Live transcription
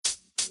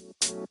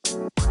Hey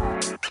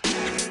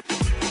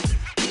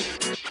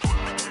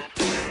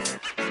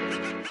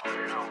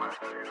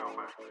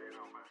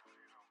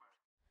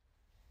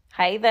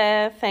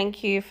there,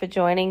 thank you for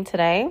joining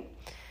today.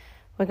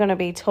 We're going to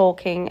be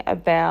talking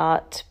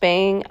about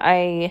being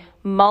a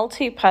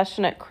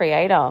multi-passionate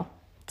creator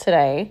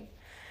today,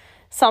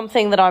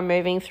 something that I'm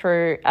moving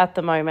through at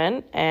the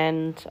moment,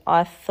 and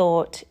I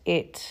thought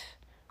it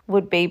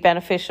would be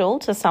beneficial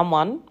to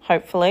someone,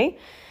 hopefully,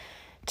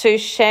 to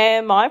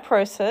share my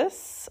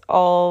process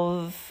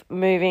of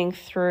moving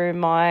through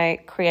my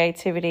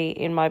creativity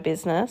in my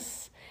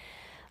business,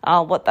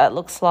 what that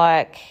looks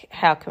like,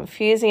 how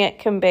confusing it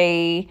can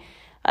be,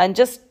 and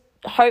just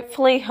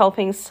hopefully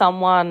helping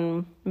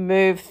someone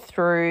move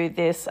through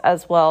this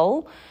as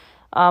well.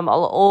 I'll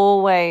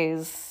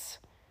always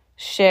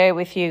share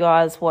with you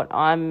guys what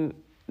I'm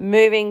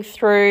moving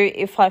through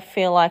if I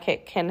feel like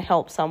it can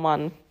help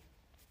someone.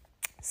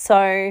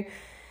 So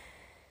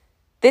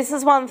this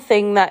is one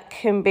thing that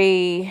can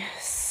be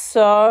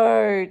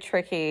so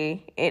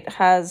tricky. It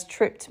has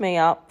tripped me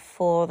up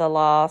for the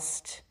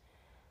last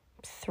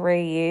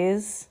 3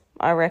 years,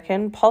 I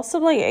reckon,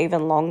 possibly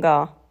even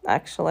longer,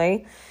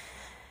 actually.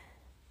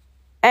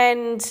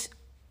 And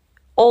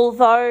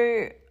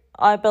although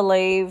I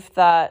believe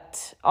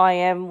that I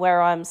am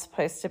where I'm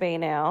supposed to be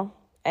now,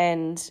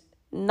 and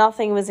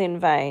nothing was in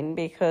vain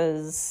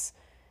because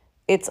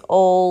it's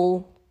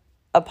all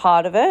a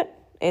part of it.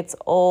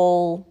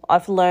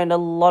 I've learned a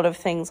lot of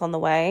things on the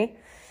way.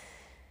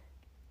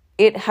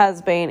 It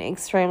has been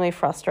extremely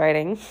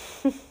frustrating.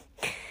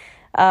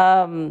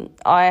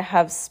 I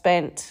have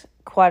spent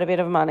quite a bit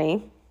of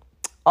money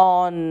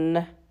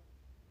on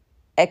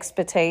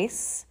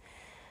expertise.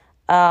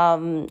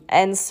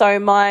 And so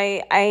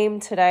my aim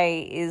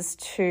today is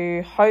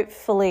to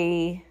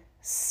hopefully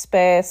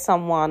spare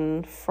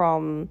someone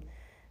from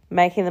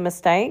making the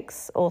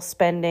mistakes or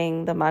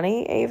spending the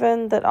money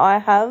even that I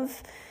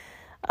have.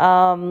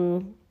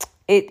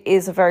 It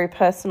is a very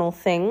personal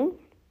thing,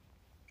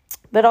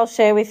 but I'll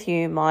share with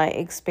you my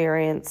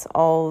experience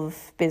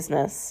of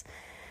business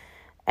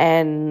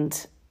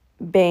and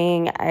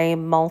being a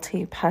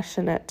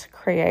multi-passionate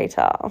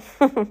creator.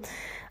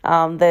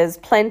 There's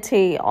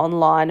plenty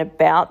online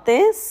about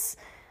this.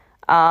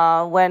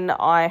 When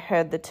I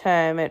heard the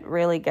term, it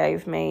really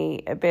gave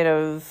me a bit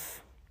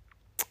of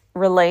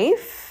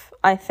relief,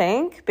 I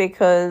think,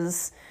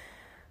 because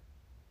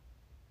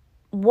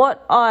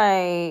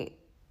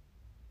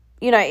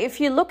if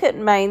you look at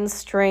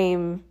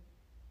mainstream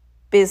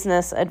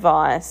business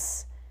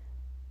advice,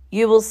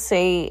 you will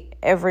see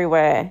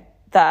everywhere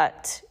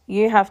that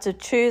you have to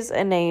choose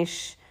a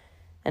niche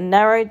and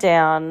narrow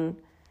down,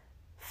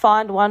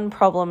 find one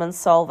problem and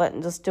solve it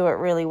and just do it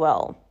really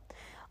well.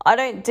 I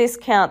don't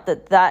discount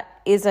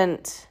that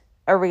isn't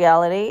a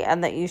reality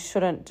and that you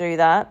shouldn't do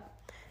that,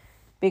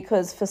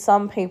 because for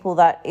some people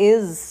that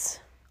is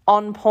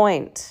on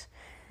point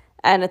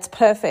and it's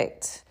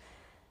perfect.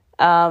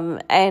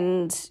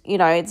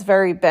 It's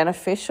very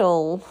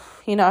beneficial,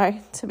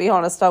 to be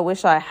honest. I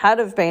wish I had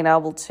have been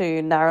able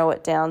to narrow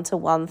it down to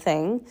one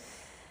thing,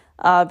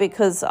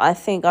 because I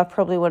think I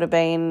probably would have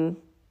been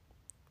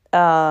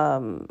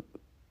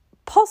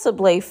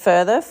possibly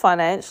further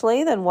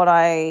financially than what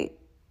I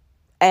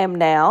am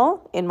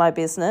now in my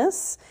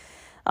business.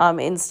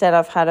 Instead,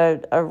 I've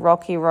had a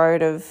rocky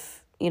road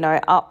of,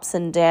 ups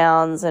and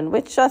downs, and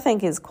which I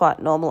think is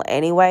quite normal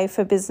anyway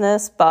for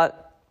business, but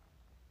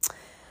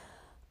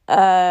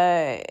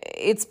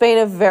it's been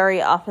a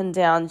very up and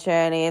down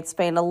journey. It's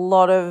been a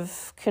lot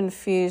of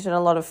confusion,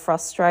 a lot of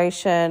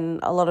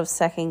frustration, a lot of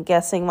second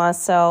guessing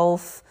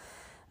myself,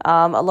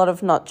 a lot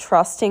of not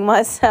trusting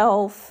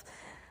myself,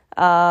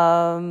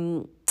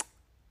 and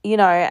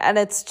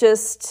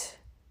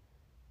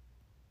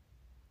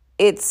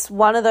it's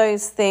one of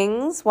those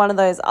things, one of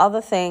those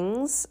other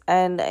things.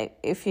 And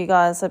if you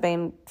guys have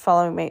been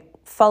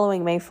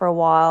following me for a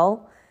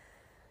while,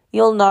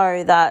 you'll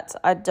know that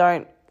I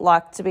don't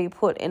like to be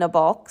put in a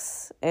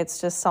box. It's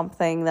just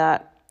something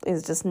that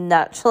is just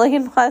naturally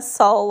in my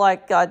soul.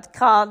 Like, I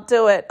can't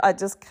do it. I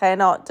just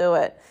cannot do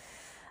it.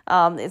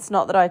 It's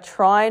not that I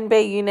try and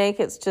be unique.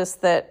 It's just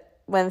that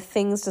when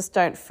things just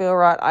don't feel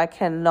right, I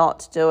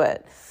cannot do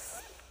it.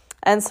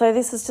 And so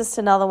this is just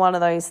another one of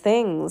those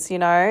things,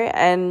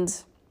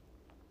 and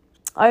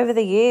over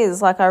the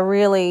years, I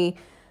really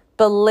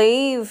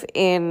believe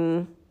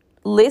in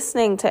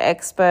listening to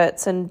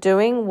experts and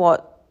doing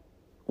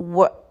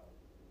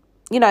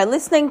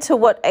listening to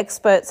what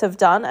experts have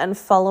done and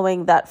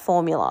following that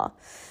formula.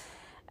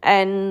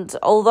 And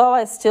although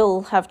I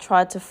still have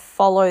tried to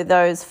follow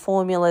those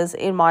formulas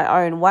in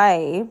my own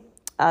way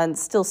and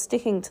still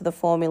sticking to the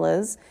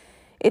formulas,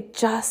 it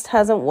just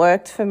hasn't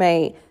worked for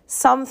me.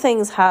 Some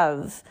things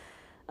have.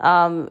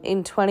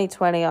 In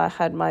 2020, I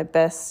had my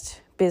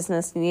best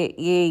business year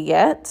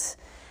yet.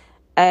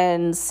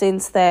 And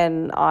since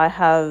then, I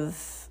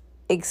have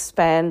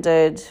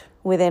expanded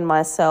within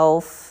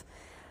myself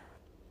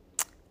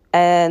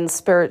and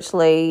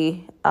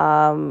spiritually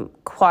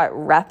quite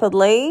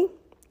rapidly.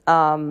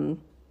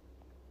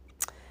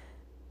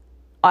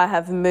 I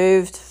have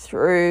moved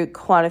through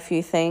quite a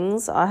few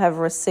things. I have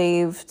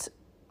received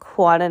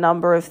quite a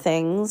number of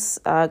things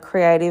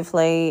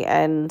creatively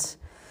and,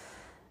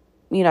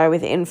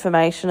 with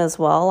information as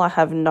well. I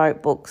have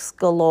notebooks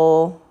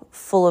galore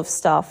full of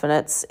stuff, and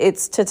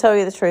it's to tell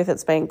you the truth,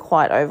 it's been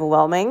quite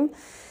overwhelming.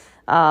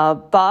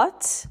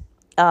 But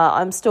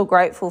I'm still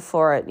grateful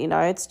for it.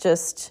 It's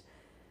just,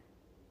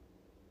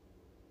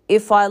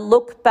 if I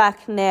look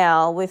back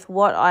now with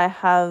what I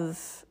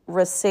have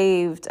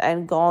received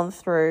and gone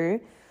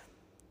through,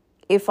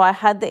 if I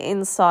had the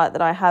insight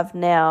that I have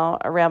now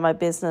around my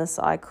business,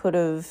 I could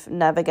have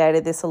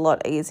navigated this a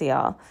lot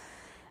easier.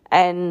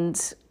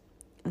 And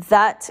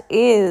that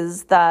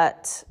is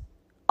that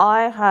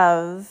I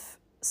have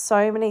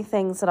so many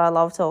things that I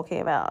love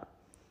talking about.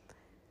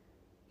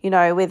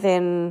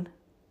 Within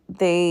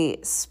the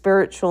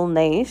spiritual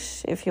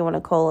niche, if you want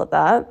to call it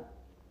that,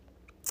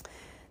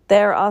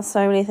 there are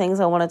so many things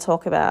I want to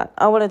talk about.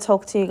 I want to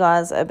talk to you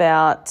guys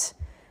about,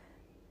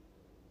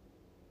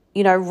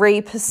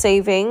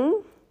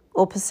 reperceiving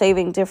or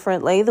perceiving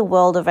differently the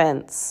world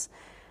events.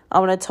 I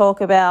want to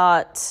talk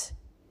about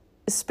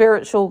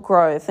spiritual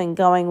growth and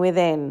going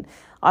within.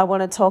 I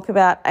want to talk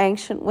about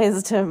ancient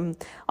wisdom.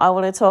 I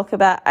want to talk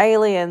about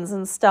aliens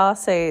and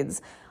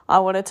starseeds. I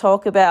want to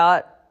talk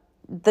about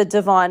the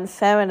divine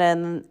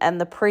feminine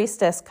and the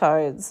priestess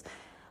codes.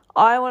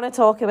 I want to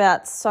talk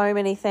about so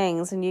many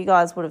things, and you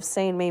guys would have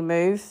seen me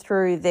move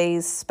through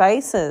these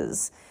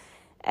spaces.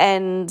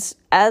 And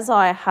as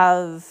I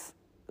have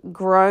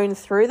grown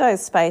through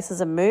those spaces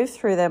and moved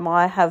through them,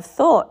 I have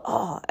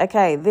thought,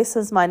 okay, this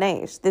is my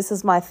niche. This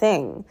is my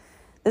thing.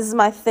 This is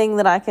my thing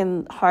that I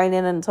can hone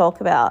in and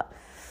talk about.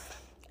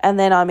 And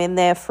then I'm in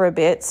there for a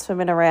bit,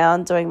 swimming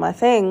around, doing my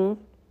thing.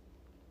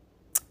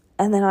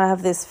 And then I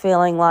have this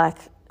feeling like,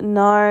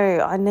 no,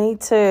 I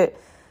need to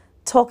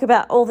talk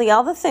about all the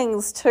other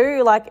things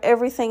too. Like,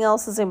 everything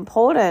else is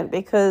important,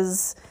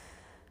 because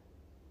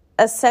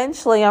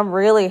essentially I'm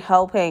really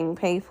helping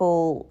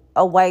people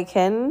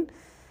awaken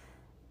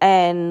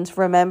and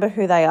remember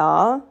who they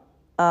are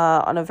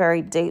on a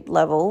very deep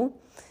level.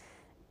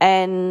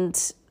 And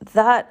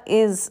that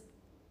is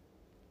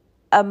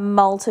a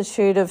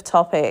multitude of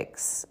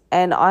topics.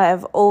 And I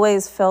have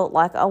always felt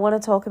like I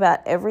want to talk about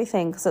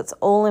everything, because it's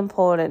all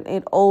important.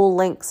 It all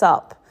links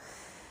up.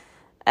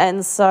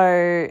 And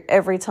so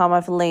every time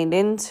I've leaned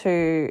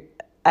into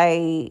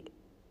I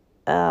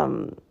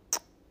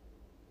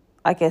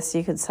guess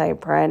you could say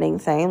branding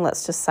theme,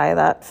 let's just say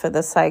that for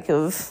the sake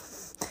of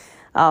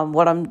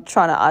what I'm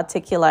trying to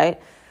articulate,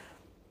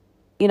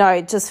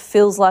 it just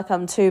feels like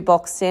I'm too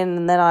boxed in,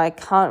 and then I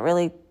can't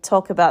really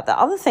talk about the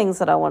other things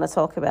that I want to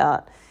talk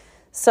about.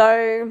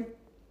 So,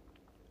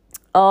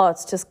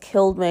 it's just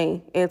killed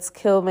me. It's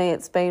killed me.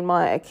 It's been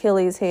my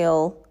Achilles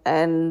heel,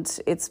 and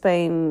it's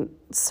been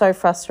so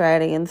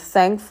frustrating. And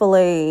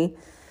thankfully,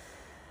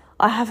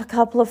 I have a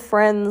couple of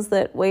friends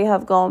that we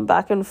have gone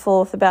back and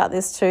forth about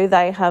this too.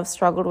 They have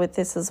struggled with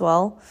this as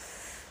well.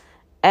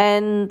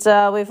 And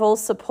we've all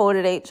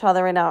supported each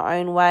other in our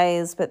own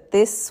ways. But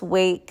this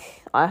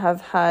week I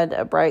have had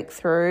a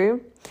breakthrough,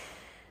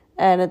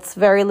 and it's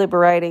very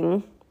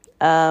liberating.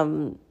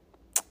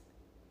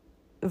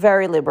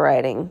 Very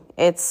liberating.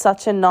 It's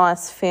such a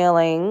nice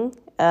feeling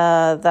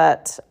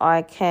that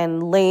I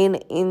can lean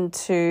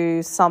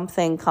into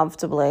something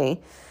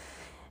comfortably.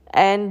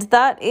 And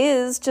that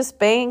is just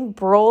being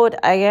broad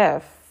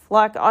AF.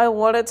 Like, I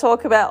want to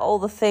talk about all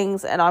the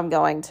things, and I'm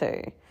going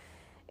to.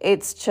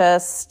 It's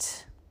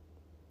just,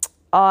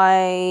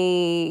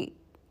 I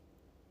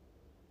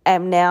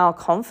am now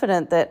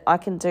confident that I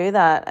can do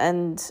that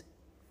and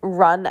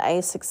run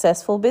a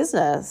successful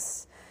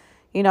business.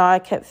 I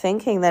kept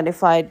thinking that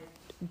if I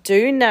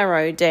do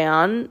narrow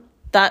down,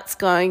 that's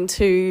going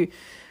to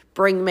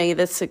bring me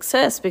the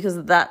success,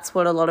 because that's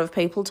what a lot of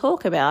people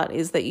talk about,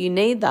 is that you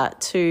need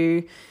that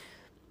to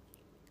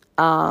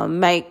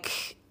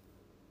make,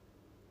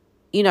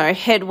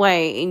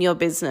 headway in your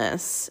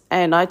business.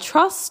 And I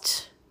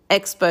trust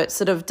experts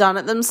that have done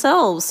it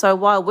themselves. So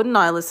why wouldn't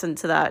I listen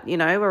to that?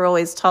 We're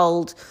always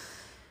told,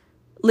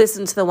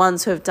 listen to the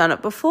ones who have done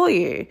it before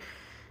you.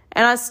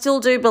 And I still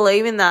do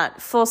believe in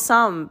that for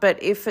some,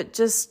 but if it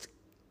just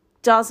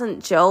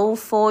doesn't gel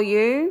for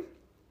you,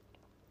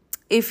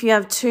 if you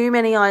have too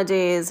many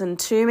ideas and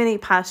too many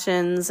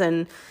passions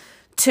and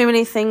too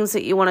many things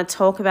that you want to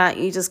talk about,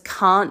 you just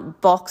can't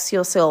box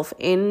yourself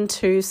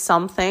into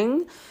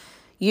something,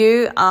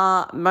 you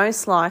are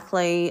most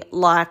likely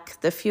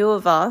like the few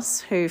of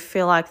us who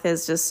feel like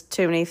there's just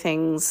too many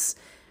things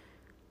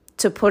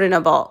to put in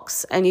a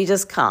box, and you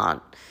just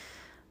can't.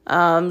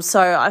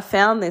 So I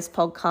found this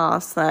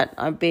podcast that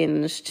I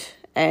binged,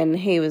 and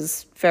he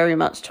was very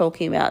much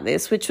talking about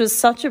this, which was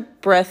such a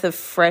breath of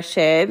fresh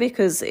air,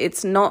 because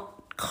it's not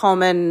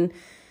common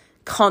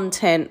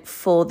content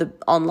for the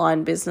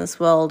online business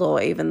world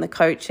or even the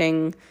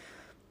coaching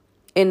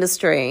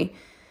industry.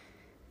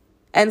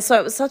 And so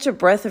it was such a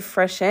breath of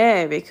fresh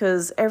air,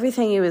 because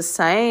everything he was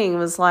saying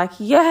was like,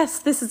 yes,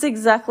 this is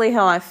exactly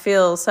how I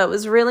feel. So it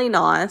was really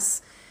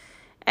nice.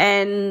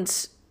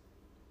 And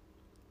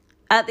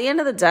at the end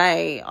of the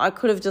day, I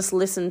could have just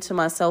listened to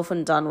myself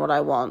and done what I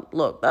want.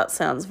 Look, that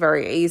sounds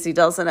very easy,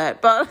 doesn't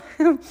it? But,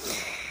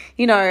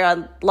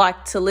 I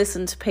like to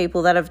listen to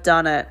people that have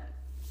done it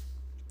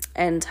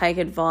and take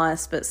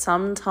advice. But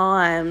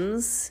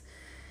sometimes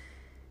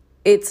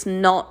it's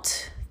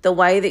not the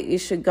way that you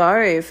should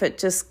go. If it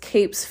just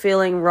keeps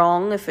feeling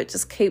wrong, if it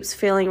just keeps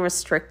feeling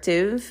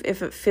restrictive,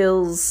 if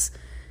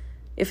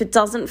it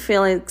doesn't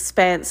feel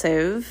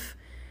expansive,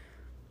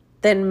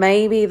 then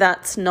maybe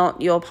that's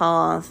not your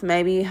path.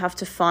 Maybe you have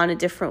to find a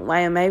different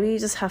way, and maybe you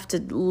just have to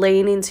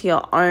lean into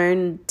your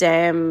own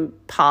damn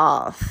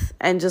path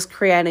and just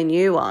create a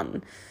new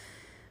one.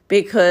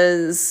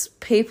 Because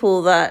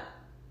people that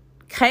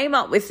came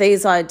up with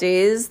these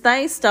ideas,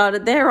 they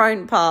started their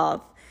own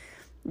path.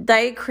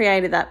 They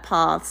created that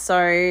path.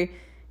 So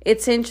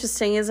it's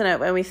interesting, isn't it,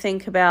 when we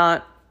think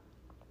about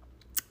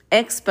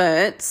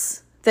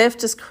experts, they've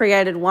just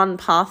created one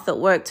path that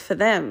worked for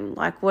them.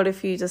 Like, what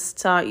if you just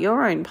start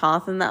your own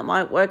path and that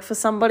might work for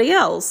somebody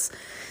else?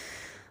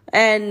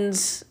 And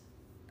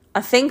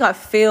I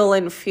feel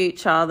in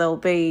future there'll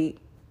be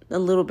a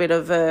little bit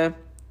of a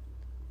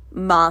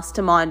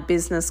mastermind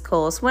business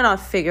course when I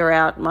figure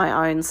out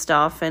my own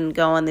stuff and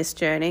go on this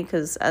journey,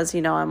 because as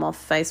you know, I'm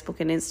off Facebook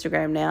and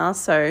Instagram now.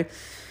 So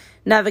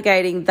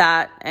navigating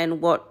that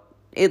and what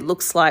it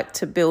looks like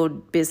to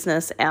build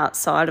business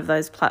outside of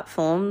those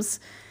platforms.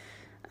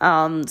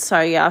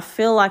 I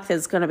feel like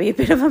there's going to be a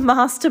bit of a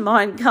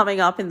mastermind coming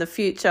up in the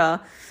future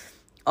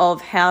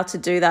of how to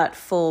do that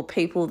for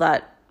people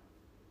that,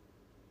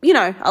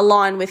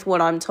 align with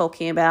what I'm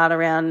talking about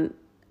around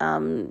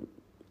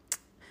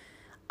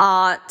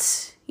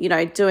art,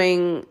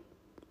 doing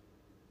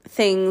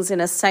things in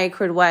a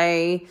sacred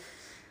way,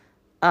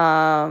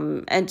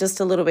 and just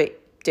a little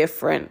bit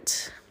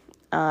different.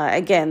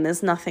 Again,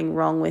 there's nothing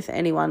wrong with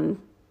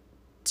anyone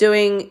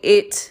doing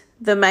it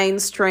the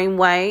mainstream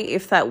way.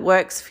 If that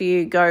works for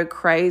you, go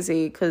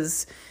crazy,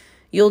 because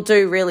you'll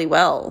do really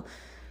well.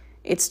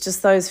 It's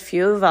just those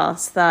few of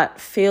us that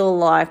feel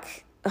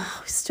like we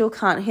still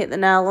can't hit the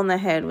nail on the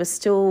head. We're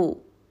still,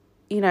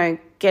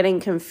 getting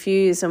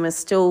confused, and we're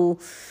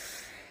still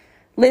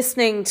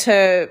listening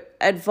to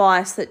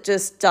advice that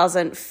just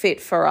doesn't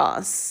fit for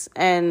us.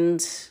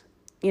 And,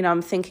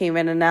 I'm thinking of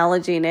an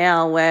analogy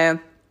now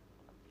where,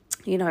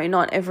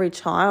 not every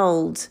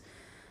child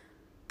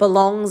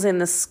belongs in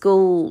the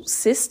school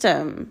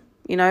system.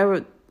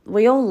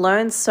 We all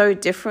learn so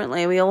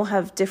differently. We all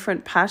have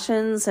different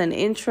passions and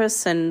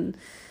interests and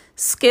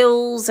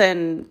skills.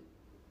 And,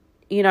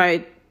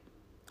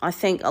 I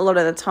think a lot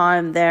of the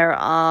time there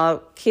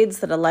are kids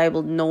that are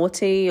labelled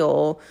naughty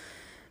or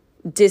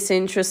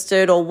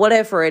disinterested or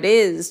whatever it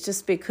is,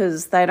 just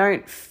because they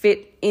don't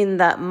fit in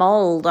that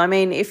mould. I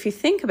mean, if you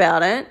think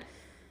about it,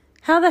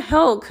 how the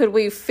hell could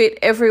we fit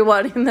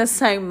everyone in the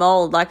same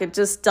mold? Like, it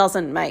just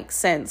doesn't make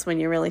sense when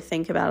you really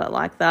think about it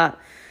like that.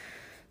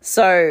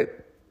 So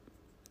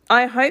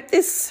I hope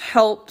this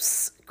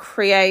helps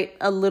create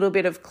a little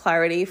bit of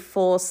clarity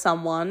for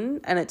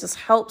someone, and it just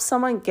helps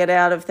someone get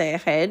out of their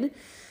head,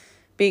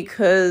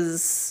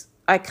 because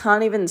I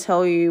can't even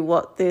tell you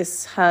what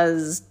this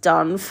has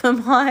done for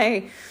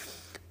my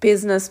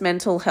business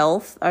mental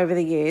health over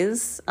the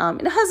years.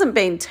 It hasn't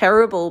been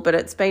terrible, but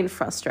it's been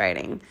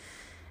frustrating.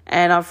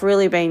 And I've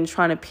really been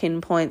trying to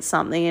pinpoint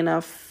something, and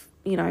I've,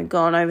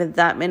 gone over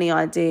that many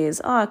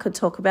ideas. Oh, I could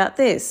talk about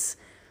this.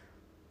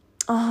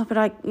 Oh,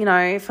 but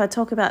if I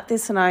talk about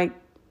this, and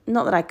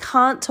not that I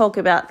can't talk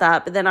about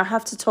that, but then I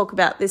have to talk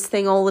about this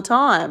thing all the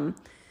time.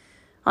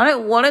 I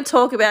don't want to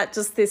talk about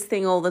just this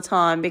thing all the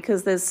time,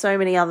 because there's so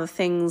many other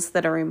things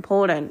that are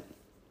important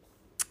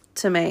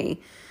to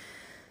me.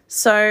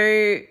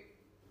 So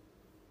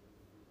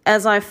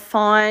as I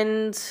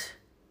find,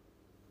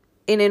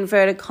 in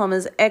inverted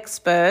commas,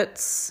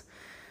 experts,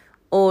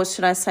 or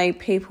should I say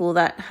people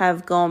that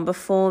have gone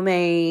before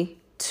me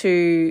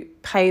to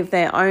pave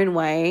their own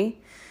way,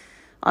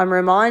 I'm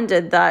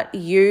reminded that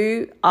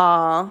you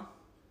are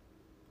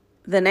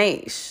the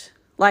niche.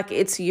 Like,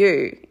 it's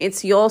you.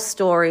 It's your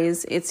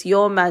stories. It's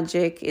your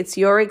magic. It's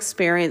your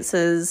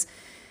experiences.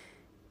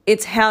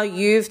 It's how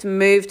you've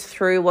moved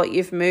through what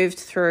you've moved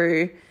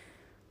through.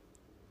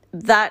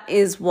 That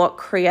is what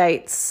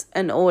creates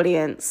an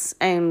audience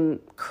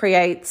and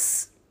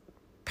creates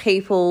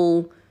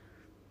people,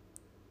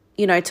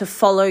 to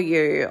follow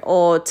you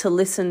or to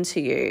listen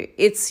to you.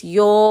 It's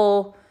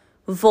your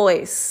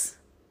voice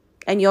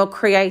and your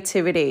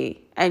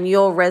creativity and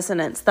your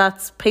resonance.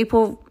 That's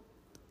people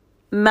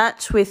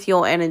match with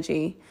your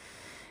energy.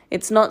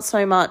 It's not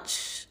so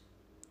much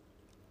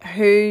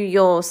who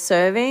you're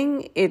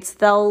serving. It's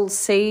they'll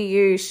see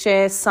you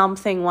share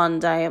something one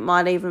day. It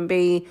might even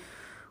be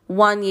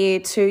 1 year,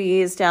 2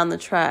 years down the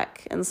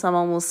track, and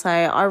someone will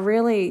say, I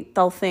really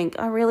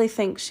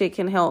think she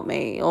can help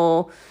me,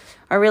 or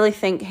I really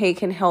think he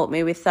can help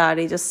me with that.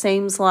 He just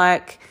seems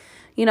like,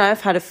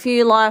 I've had a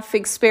few life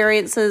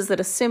experiences that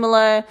are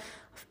similar.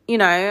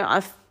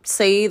 I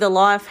see the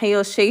life he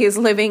or she is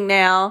living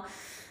now.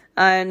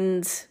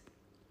 And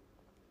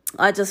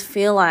I just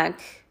feel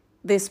like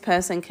this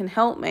person can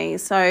help me.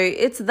 So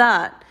it's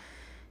that,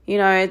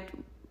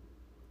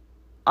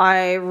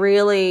 I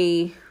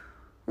really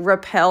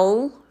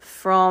repel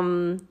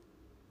from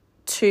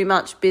too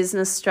much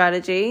business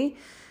strategy.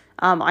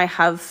 I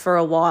have for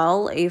a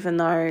while, even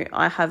though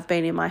I have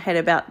been in my head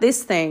about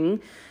this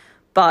thing,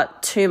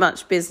 but too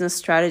much business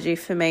strategy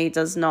for me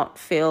does not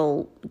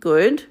feel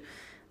good.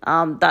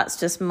 That's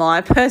just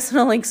my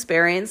personal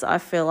experience. I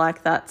feel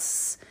like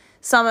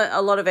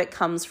a lot of it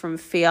comes from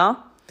fear,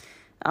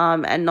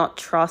 and not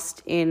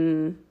trust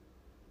in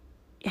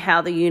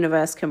how the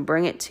universe can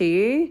bring it to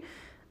you.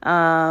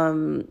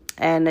 And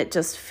it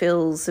just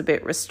feels a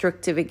bit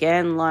restrictive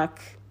again. Like,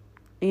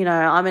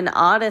 I'm an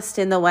artist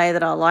in the way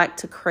that I like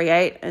to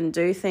create and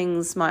do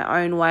things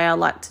my own way. I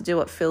like to do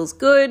what feels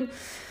good.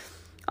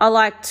 I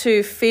like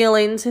to feel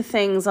into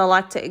things. I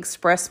like to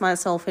express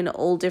myself in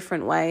all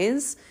different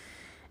ways.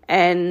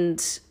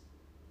 And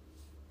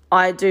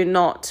I do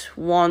not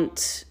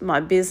want my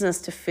business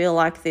to feel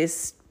like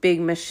this big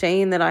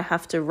machine that I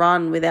have to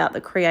run without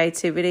the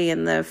creativity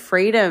and the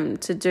freedom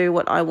to do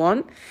what I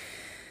want.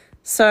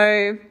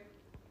 So,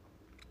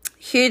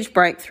 huge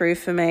breakthrough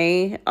for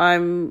me.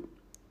 I'm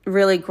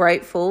really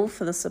grateful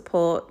for the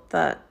support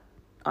that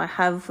I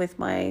have with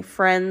my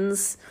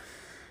friends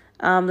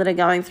that are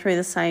going through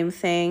the same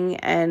thing.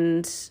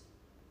 And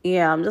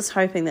yeah, I'm just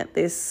hoping that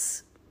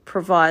this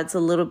provides a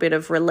little bit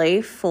of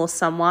relief for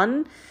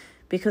someone,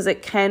 because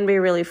it can be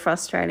really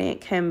frustrating.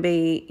 It can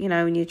be,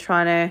 when you're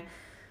trying to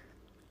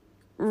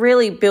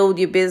really build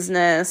your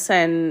business,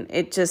 and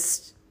it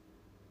just,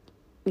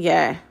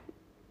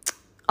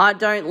 I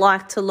don't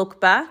like to look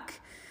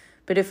back,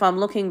 but if I'm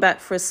looking back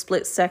for a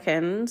split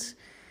second,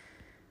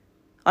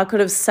 I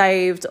could have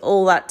saved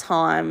all that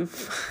time,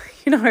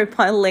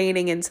 by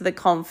leaning into the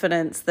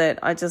confidence that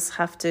I just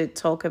have to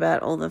talk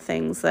about all the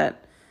things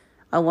that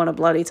I want to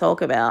bloody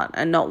talk about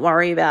and not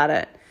worry about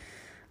it.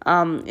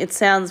 It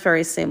sounds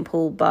very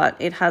simple, but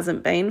it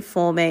hasn't been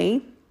for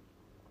me.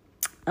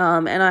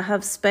 And I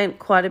have spent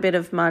quite a bit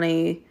of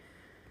money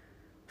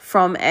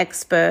from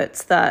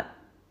experts that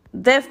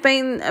they've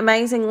been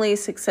amazingly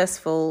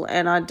successful,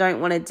 and I don't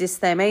want to diss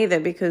them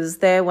either, because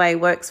their way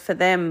works for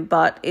them,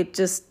 but it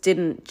just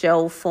didn't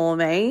gel for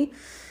me.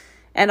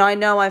 And I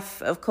know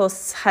I've, of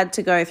course, had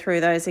to go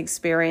through those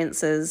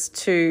experiences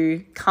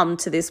to come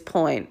to this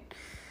point,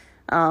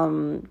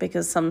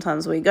 because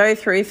sometimes we go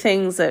through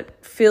things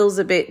that feels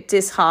a bit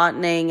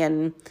disheartening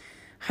and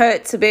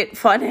hurts a bit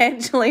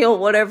financially or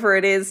whatever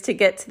it is to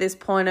get to this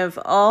point of,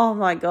 oh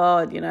my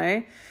God,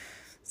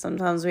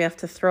 sometimes we have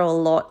to throw a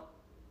lot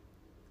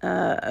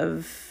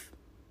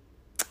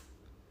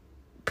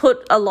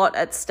put a lot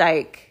at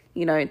stake,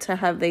 to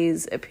have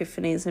these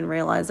epiphanies and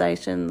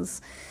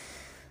realizations.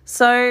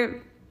 So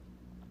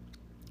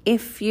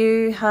if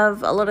you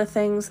have a lot of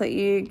things that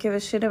you give a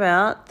shit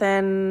about,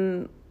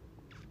 then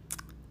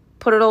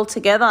put it all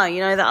together.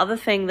 The other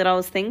thing that I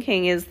was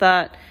thinking is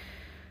that,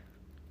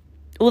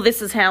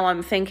 this is how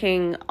I'm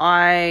thinking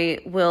I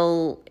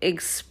will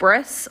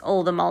express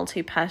all the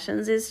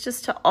multi-passions, is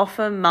just to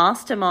offer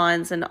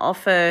masterminds and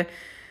offer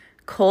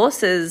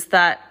courses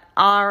that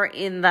are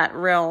in that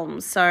realm.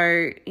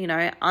 So,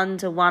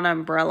 under one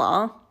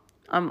umbrella,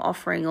 I'm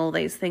offering all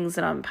these things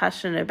that I'm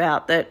passionate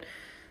about that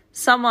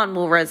someone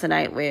will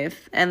resonate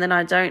with, and then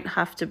I don't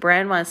have to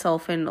brand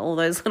myself in all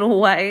those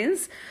little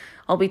ways.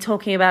 I'll be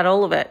talking about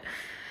all of it.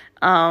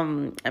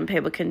 And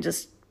people can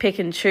just pick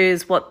and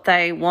choose what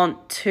they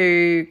want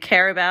to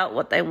care about,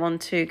 what they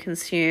want to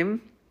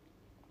consume,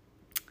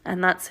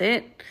 and that's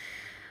it.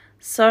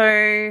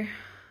 So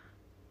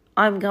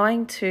I'm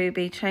going to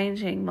be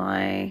changing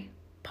my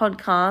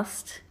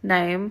podcast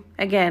name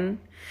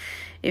again.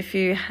 If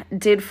you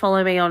did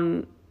follow me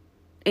on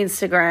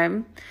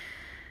Instagram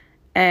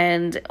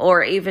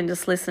or even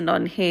just listened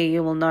on here,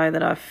 you will know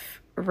that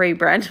I've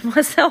rebranded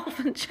myself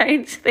and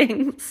changed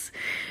things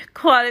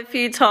quite a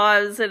few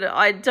times, and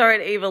I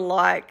don't even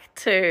like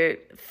to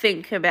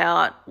think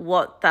about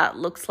what that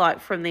looks like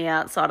from the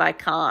outside. I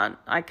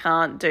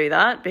can't do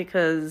that,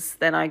 because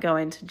then I go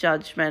into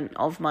judgment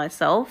of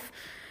myself.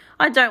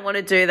 I don't want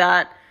to do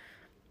that,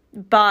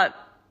 but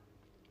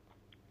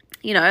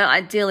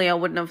ideally I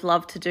wouldn't have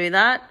loved to do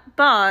that,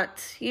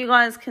 but you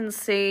guys can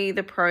see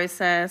the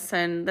process,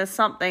 and there's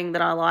something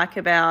that I like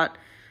about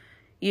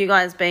you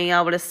guys being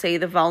able to see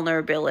the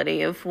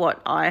vulnerability of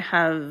what I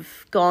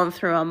have gone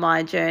through on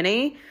my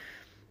journey.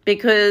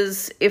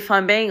 Because if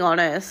I'm being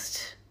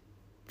honest,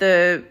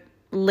 the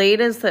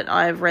leaders that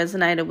I've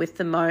resonated with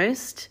the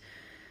most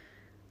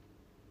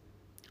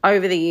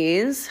over the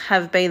years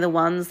have been the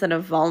ones that are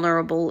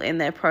vulnerable in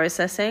their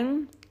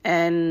processing,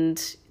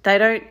 and they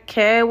don't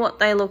care what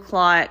they look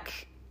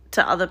like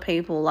to other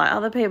people. Like,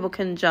 other people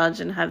can judge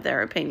and have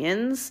their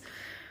opinions.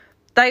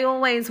 They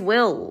always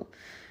will.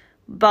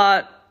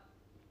 But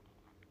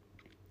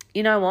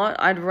you know what?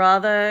 I'd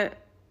rather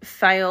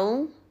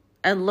fail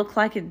and look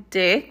like a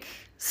dick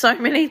so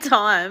many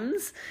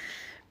times,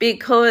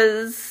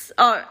 because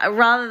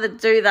rather than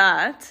do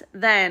that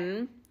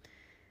than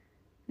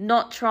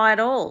not try at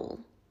all.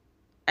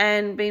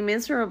 and be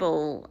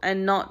miserable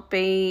and not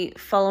be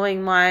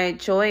following my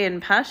joy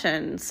and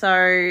passion.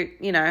 So,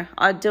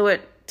 I'd do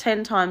it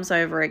 10 times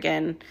over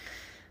again.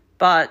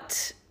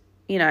 But,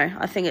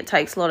 I think it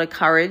takes a lot of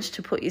courage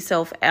to put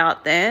yourself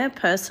out there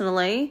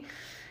personally.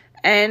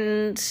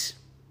 And,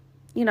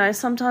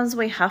 sometimes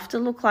we have to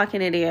look like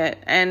an idiot.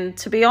 And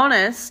to be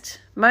honest,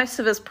 most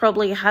of us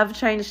probably have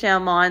changed our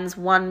minds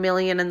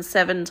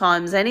 1,000,007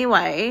 times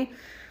anyway.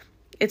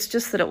 It's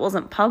just that it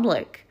wasn't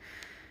public.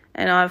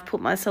 And I've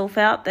put myself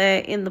out there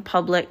in the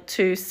public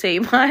to see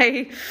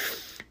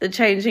the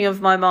changing of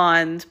my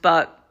mind.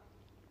 But,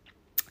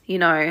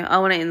 I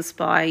want to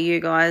inspire you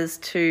guys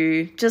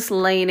to just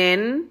lean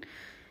in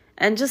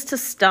and just to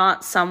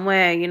start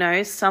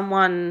somewhere.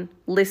 Someone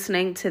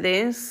listening to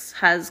this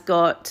has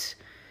got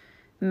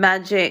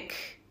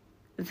magic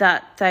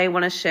that they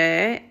want to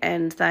share,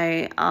 and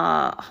they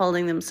are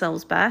holding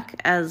themselves back,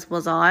 as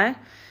was I,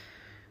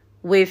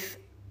 with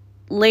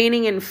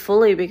leaning in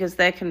fully because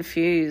they're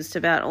confused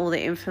about all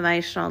the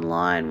information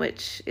online,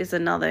 which is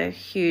another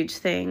huge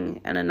thing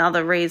and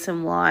another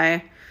reason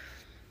why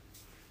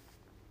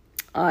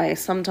I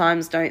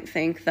sometimes don't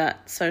think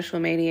that social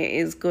media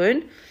is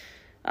good,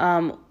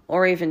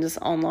 or even just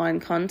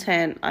online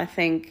content. I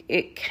think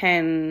it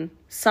can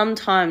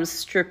sometimes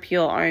strip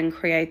your own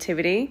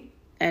creativity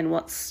and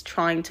what's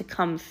trying to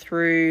come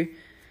through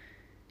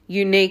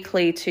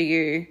uniquely to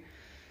you.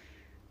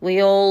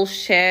 We all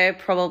share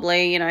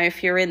probably,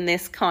 if you're in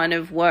this kind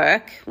of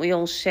work, we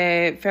all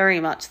share very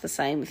much the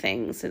same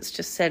things. It's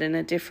just said in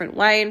a different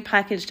way and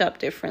packaged up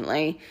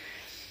differently.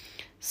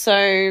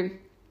 So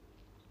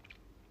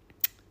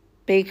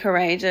be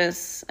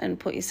courageous and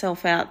put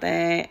yourself out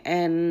there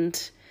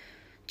and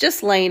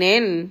just lean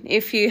in.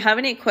 If you have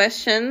any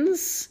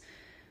questions,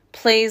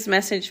 please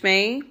message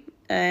me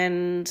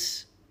and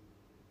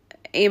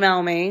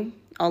email me.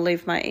 I'll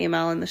leave my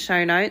email in the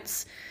show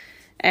notes.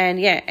 And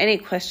any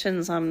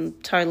questions, I'm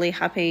totally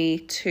happy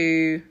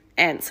to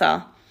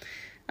answer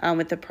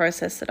with the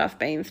process that I've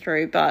been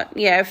through. But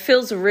it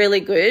feels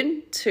really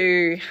good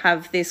to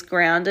have this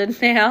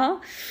grounded now.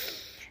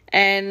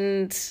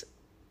 And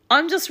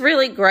I'm just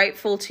really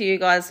grateful to you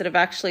guys that have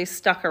actually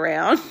stuck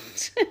around.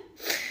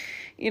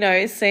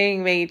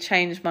 Seeing me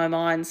change my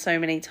mind so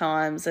many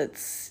times,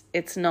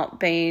 it's not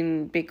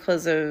been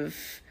because of,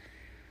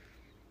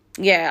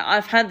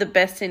 I've had the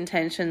best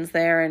intentions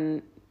there,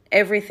 and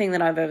everything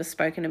that I've ever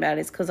spoken about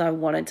is because I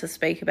wanted to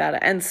speak about it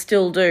and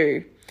still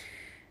do.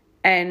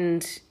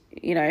 And,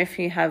 if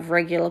you have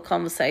regular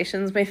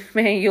conversations with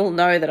me, you'll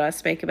know that I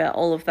speak about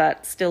all of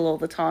that still all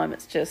the time.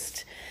 It's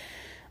just,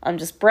 I'm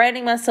just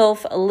branding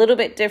myself a little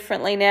bit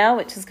differently now,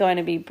 which is going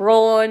to be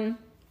broad,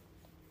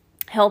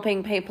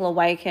 helping people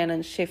awaken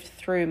and shift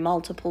through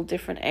multiple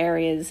different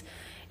areas,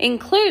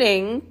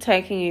 including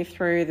taking you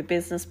through the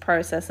business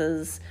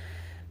processes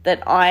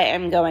that I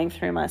am going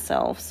through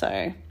myself.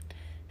 So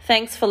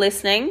thanks for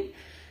listening.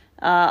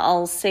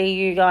 I'll see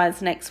you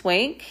guys next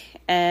week.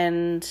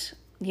 And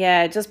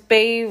just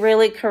be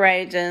really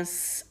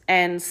courageous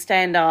and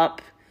stand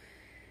up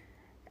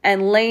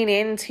and lean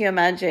into your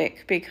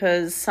magic,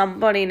 because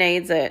somebody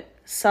needs it.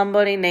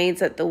 Somebody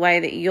needs it the way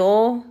that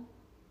you're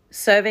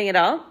serving it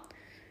up,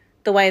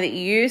 the way that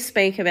you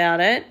speak about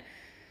it.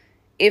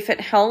 If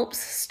it helps,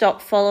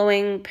 stop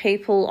following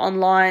people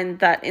online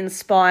that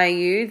inspire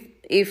you.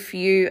 If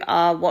you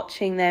are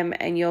watching them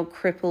and you're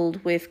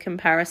crippled with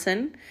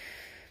comparison,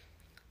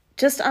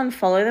 just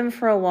unfollow them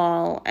for a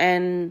while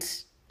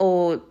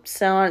or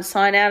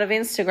sign out of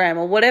Instagram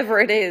or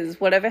whatever it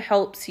is, whatever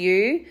helps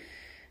you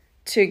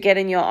to get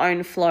in your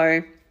own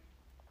flow.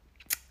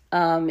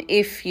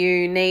 If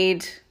you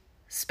need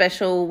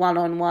special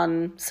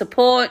one-on-one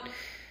support,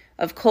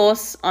 of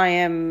course, I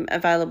am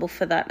available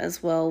for that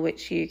as well,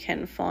 which you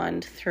can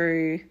find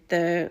through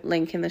the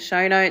link in the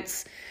show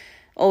notes.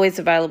 Always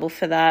available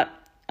for that.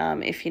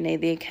 If you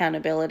need the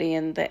accountability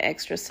and the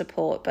extra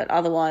support. But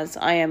otherwise,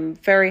 I am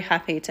very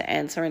happy to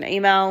answer an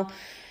email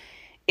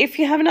if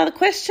you have another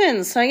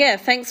question. So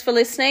thanks for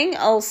listening.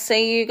 I'll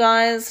see you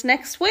guys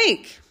next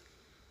week.